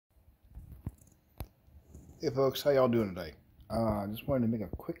Hey folks, how y'all doing today? I just wanted to make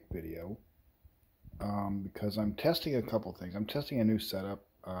a quick video because I'm testing a couple things. I'm testing a new setup.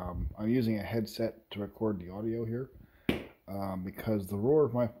 I'm using a headset to record the audio here because the roar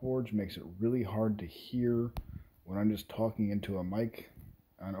of my forge makes it really hard to hear when I'm just talking into a mic,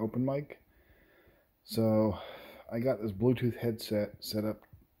 an open mic. So I got this Bluetooth headset set up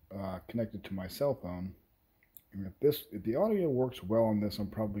connected to my cell phone. And if the audio works well on this, I'm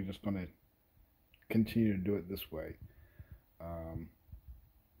probably just going to continue to do it this way. It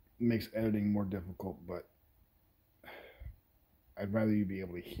makes editing more difficult, but I'd rather you be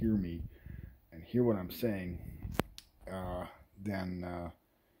able to hear me and hear what I'm saying than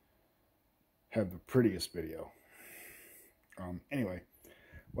have the prettiest video. Anyway,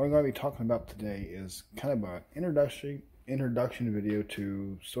 what I'm going to be talking about today is kind of an introduction video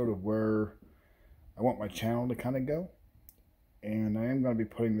to sort of where I want my channel to kind of go. And I am going to be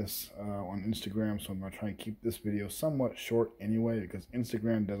putting this on Instagram, so I'm going to try and keep this video somewhat short anyway, because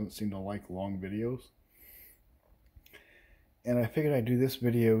Instagram doesn't seem to like long videos. And I figured I'd do this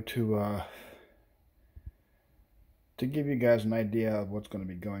video to give you guys an idea of what's going to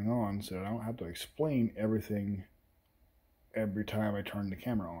be going on, so that I don't have to explain everything every time I turn the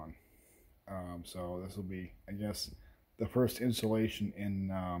camera on. So this will be, I guess, the first installation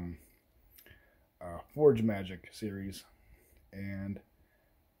in Forge Magic series. And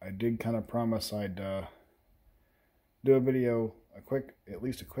I did kind of promise I'd do a video, at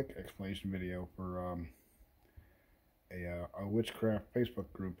least a quick explanation video for a witchcraft Facebook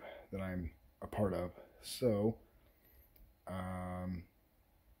group that I'm a part of. So,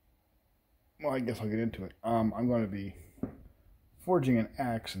 well, I guess I'll get into it. I'm going to be forging an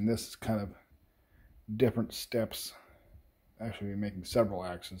axe, and this is kind of different steps. Actually, we're making several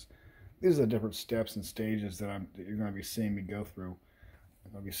axes. These are the different steps and stages that you're going to be seeing me go through.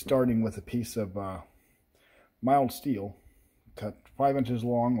 I'm going to be starting with a piece of mild steel, cut 5 inches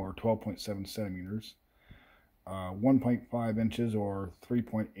long or 12.7 centimeters, 1.5 inches or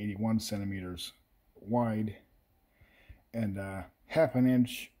 3.81 centimeters wide, and half an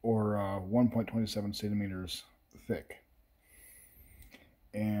inch or 1.27 centimeters thick.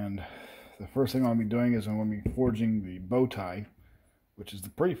 And the first thing I'll be doing is I'm going to be forging the bow tie, which is the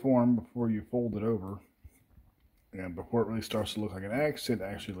pre-form before you fold it over. And before it really starts to look like an axe, it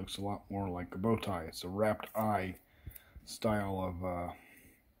actually looks a lot more like a bow tie. It's a wrapped eye style of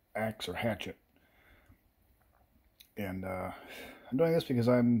axe or hatchet. And I'm doing this because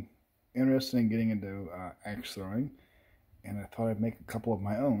I'm interested in getting into axe throwing, and I thought I'd make a couple of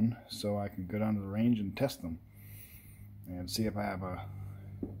my own so I can go down to the range and test them and see if I have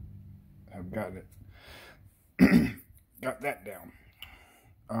got it got that down.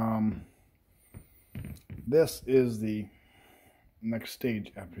 This is the next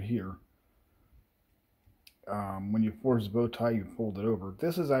stage after here. When you forge the bow tie, you fold it over.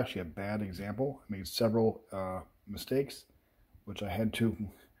 This is actually a bad example. I made several mistakes, which I had to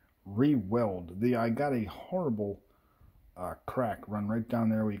re-weld. I got a horrible crack run right down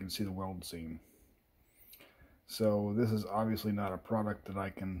there where you can see the weld seam. So this is obviously not a product that I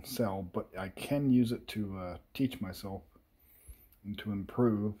can sell, but I can use it to teach myself and to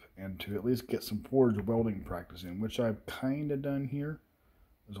improve and to at least get some forge welding practice in, which I've kind of done here.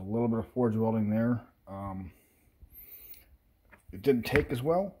 There's a little bit of forge welding there. It didn't take as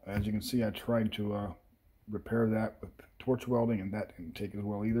well. As you can see, I tried to repair that with torch welding, and that didn't take as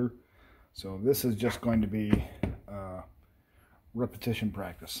well either. So this is just going to be repetition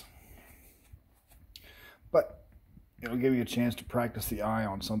practice. But it'll give you a chance to practice the eye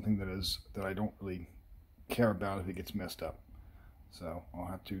on something that I don't really care about if it gets messed up. So I'll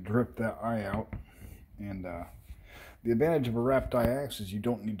have to drip that eye out. And the advantage of a wrapped eye axe is you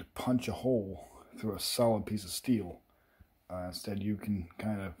don't need to punch a hole through a solid piece of steel. Instead, you can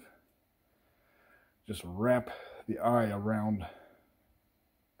kind of just wrap the eye around.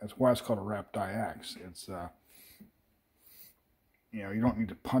 That's why it's called a wrapped eye axe. It's you know, you don't need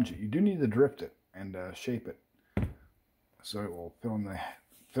to punch it. You do need to drift it and shape it so it will fill in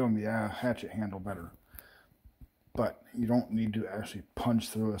the hatchet handle better. But you don't need to actually punch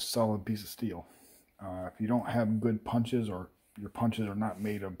through a solid piece of steel. If you don't have good punches, or your punches are not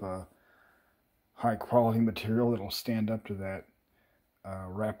made of high quality material that'll stand up to that,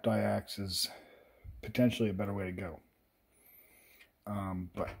 wrapped eye axe is potentially a better way to go.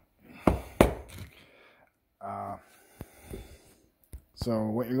 So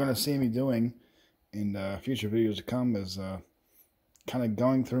what you're going to see me doing in future videos to come is kind of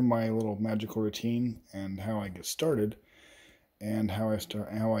going through my little magical routine and how I get started, and how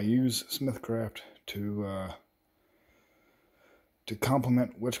I use smithcraft to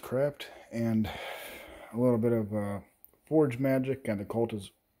complement witchcraft, and a little bit of forge magic and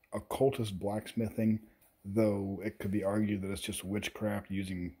occultist blacksmithing, though it could be argued that it's just witchcraft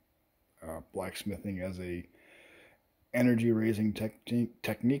using blacksmithing as a energy raising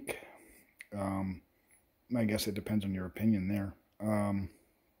technique. I guess it depends on your opinion there.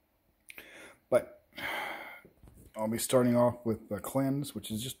 But I'll be starting off with the cleanse,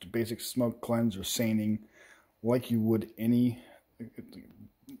 which is just a basic smoke cleanse or seining, like you would any.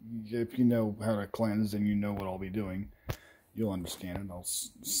 If you know how to cleanse, then you know what I'll be doing. You'll understand it. I'll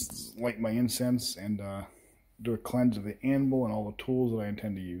light my incense and do a cleanse of the anvil and all the tools that I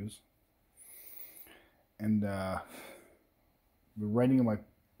intend to use. And writing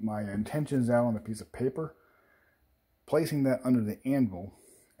my intentions out on a piece of paper, placing that under the anvil,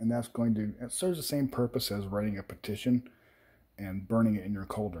 and it serves the same purpose as writing a petition and burning it in your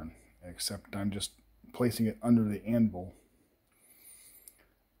cauldron, except I'm just placing it under the anvil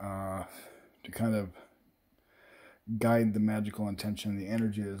to kind of guide the magical intention, the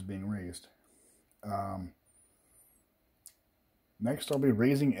energy that is being raised. Next, I'll be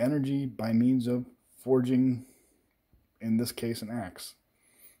raising energy by means of forging, in this case, an axe.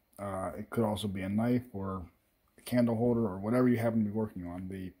 It could also be a knife or a candle holder or whatever you happen to be working on.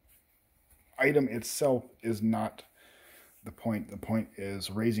 The item itself is not the point. The point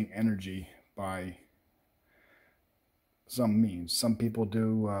is raising energy by some means. Some people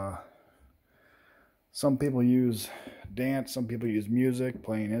do. Some people use dance. Some people use music,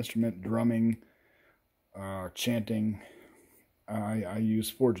 playing an instrument, drumming, chanting. I use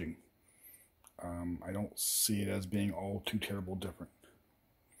forging. I don't see it as being all too terrible different.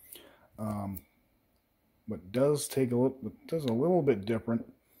 What does a little bit different.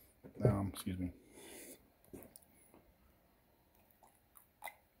 Excuse me.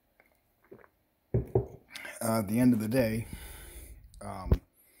 At the end of the day,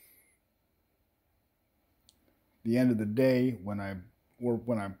 when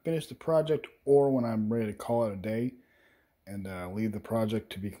I'm finished the project, or when I'm ready to call it a day and leave the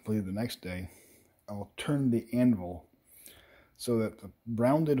project to be completed the next day, I'll turn the anvil so that the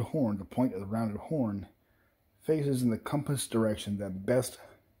rounded horn, the point of the rounded horn, faces in the compass direction that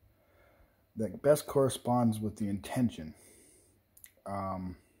best corresponds with the intention.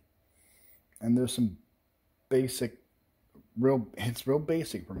 And there's some basic, it's real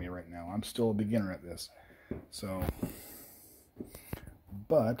basic for me right now. I'm still a beginner at this. So,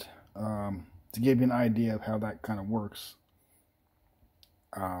 but to give you an idea of how that kind of works,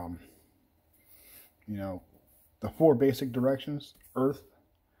 the four basic directions: earth,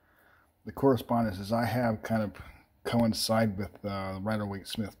 the correspondences I have kind of coincide with the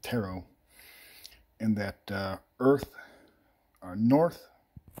Rider-Waite-Smith Tarot, in that earth, north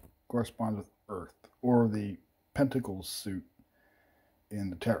corresponds with earth, or the Pentacles suit in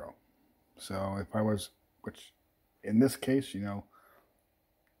the tarot. So if I was, which in this case,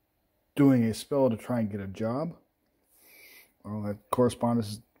 doing a spell to try and get a job, well, that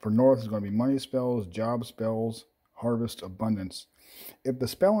correspondence for north is going to be money spells, job spells, harvest, abundance. If the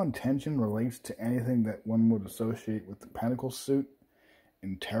spell intention relates to anything that one would associate with the Pentacles suit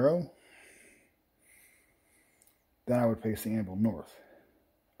in tarot, then I would face the anvil north.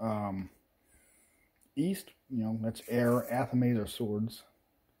 East, that's air, athames, or swords.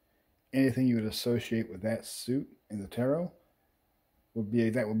 Anything you would associate with that suit in the tarot would be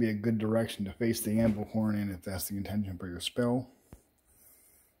a good direction to face the anvil horn in, if that's the intention for your spell.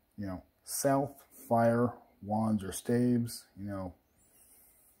 South, fire, wands or staves.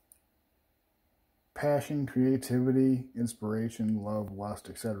 Passion, creativity, inspiration, love, lust,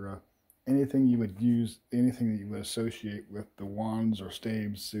 etc. Anything you would use, anything that you would associate with the wands or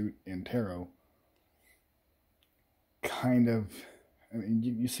staves suit in tarot. Kind of,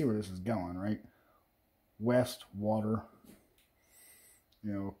 you see where this is going, right? West, water,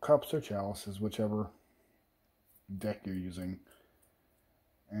 cups or chalices, whichever deck you're using.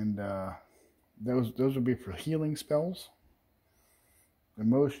 And those would be for healing spells,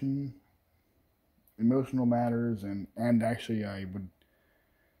 emotional matters, and actually I would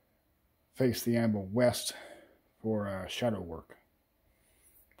face the anvil west for shadow work.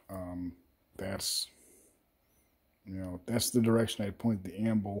 That's the direction I'd point the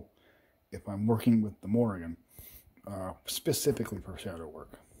anvil if I'm working with the Morrigan, specifically for shadow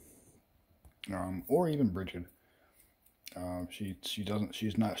work. Or even Bridget.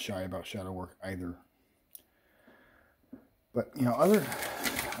 She's not shy about shadow work either. But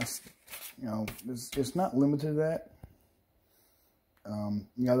it's not limited to that.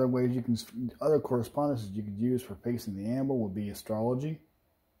 The other ways other correspondences you could use for facing the anvil would be astrology,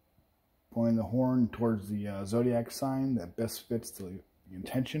 pointing the horn towards the zodiac sign that best fits the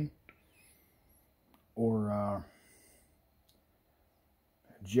intention, or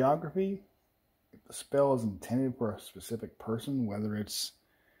geography. If the spell is intended for a specific person, whether it's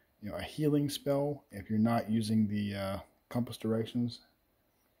a healing spell, if you're not using the compass directions,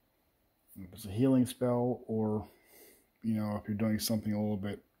 if it's a healing spell, or if you're doing something a little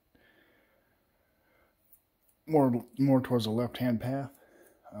bit more towards the left-hand path,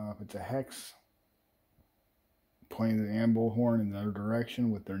 if it's a hex, pointing the anvil horn in the other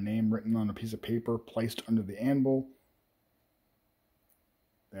direction with their name written on a piece of paper placed under the anvil.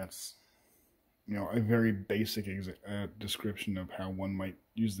 That's a very basic description of how one might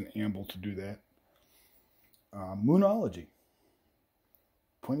use the anvil to do that. Moonology.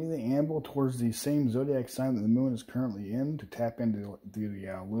 Pointing the anvil towards the same zodiac sign that the moon is currently in to tap into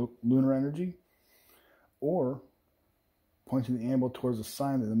the lunar energy. Or pointing the anvil towards the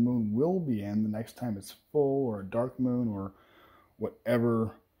sign that the moon will be in the next time it's full, or a dark moon, or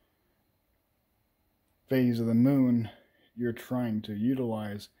whatever phase of the moon you're trying to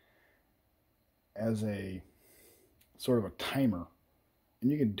utilize as a sort of a timer. And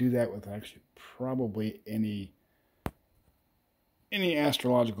you can do that with actually probably any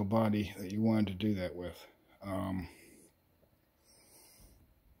astrological body that you wanted to do that with.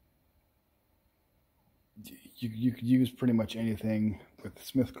 You could use pretty much anything with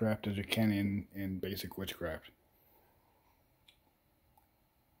smithcraft as you can in basic witchcraft.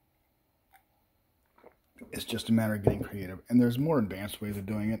 It's just a matter of getting creative. And there's more advanced ways of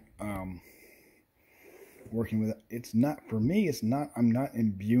doing it. Working with it. It's not, for me, it's not, I'm not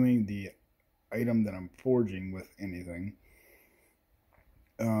imbuing the item that I'm forging with anything.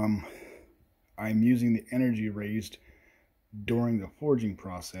 I'm using the energy raised during the forging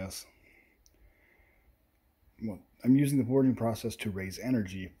process. Well, I'm using the forging process to raise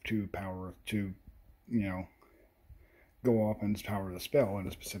energy to power, to, go off and power the spell in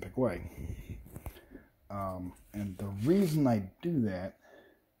a specific way. And the reason I do that,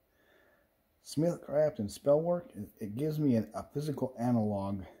 smithcraft and spell work, it gives me a physical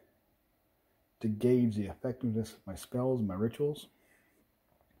analog to gauge the effectiveness of my spells and my rituals.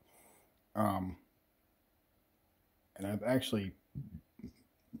 And I've actually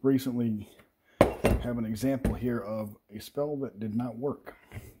recently have an example here of a spell that did not work.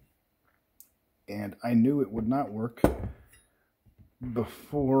 And I knew it would not work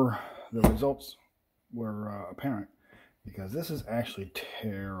before the results were apparent, because this is actually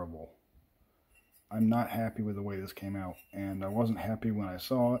terrible. I'm not happy with the way this came out, and I wasn't happy when I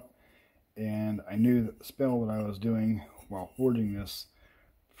saw it, and I knew that the spell that I was doing while forging this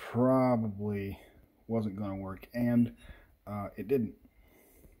probably wasn't going to work, and it didn't.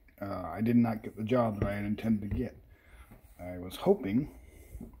 I did not get the job that I had intended to get. I was hoping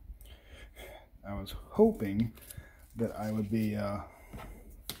that I would be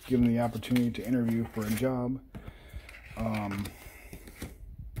given the opportunity to interview for a job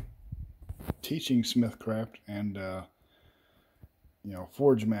teaching smithcraft and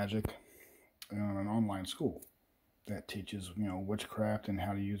forge magic in an online school that teaches witchcraft and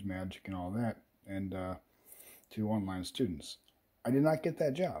how to use magic and all that, and to online students. I did not get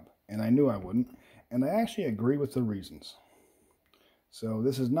that job, and I knew I wouldn't, and I actually agree with the reasons. So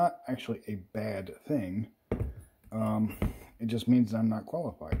this is not actually a bad thing. It just means that I'm not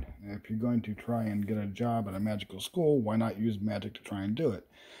qualified. And if you're going to try and get a job at a magical school, why not use magic to try and do it?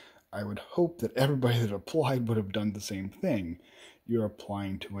 I would hope that everybody that applied would have done the same thing. You're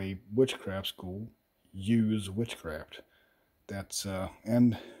applying to a witchcraft school, use witchcraft. That's,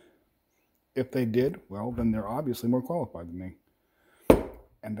 and if they did, well, then they're obviously more qualified than me.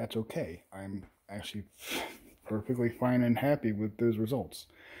 And that's okay. I'm actually perfectly fine and happy with those results.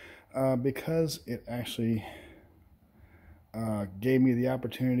 Because it actually gave me the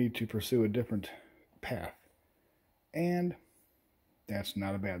opportunity to pursue a different path. And that's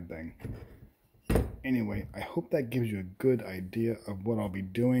not a bad thing. Anyway, I hope that gives you a good idea of what I'll be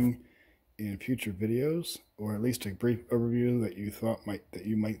doing in future videos, or at least a brief overview that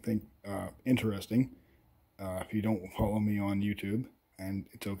you might think interesting. If you don't follow me on YouTube, and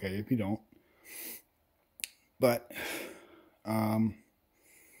it's okay if you don't. But I'm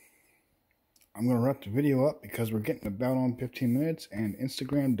going to wrap the video up because we're getting about on 15 minutes, and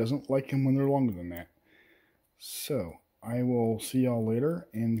Instagram doesn't like them when they're longer than that. So I will see y'all later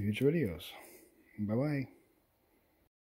in future videos. Bye-bye.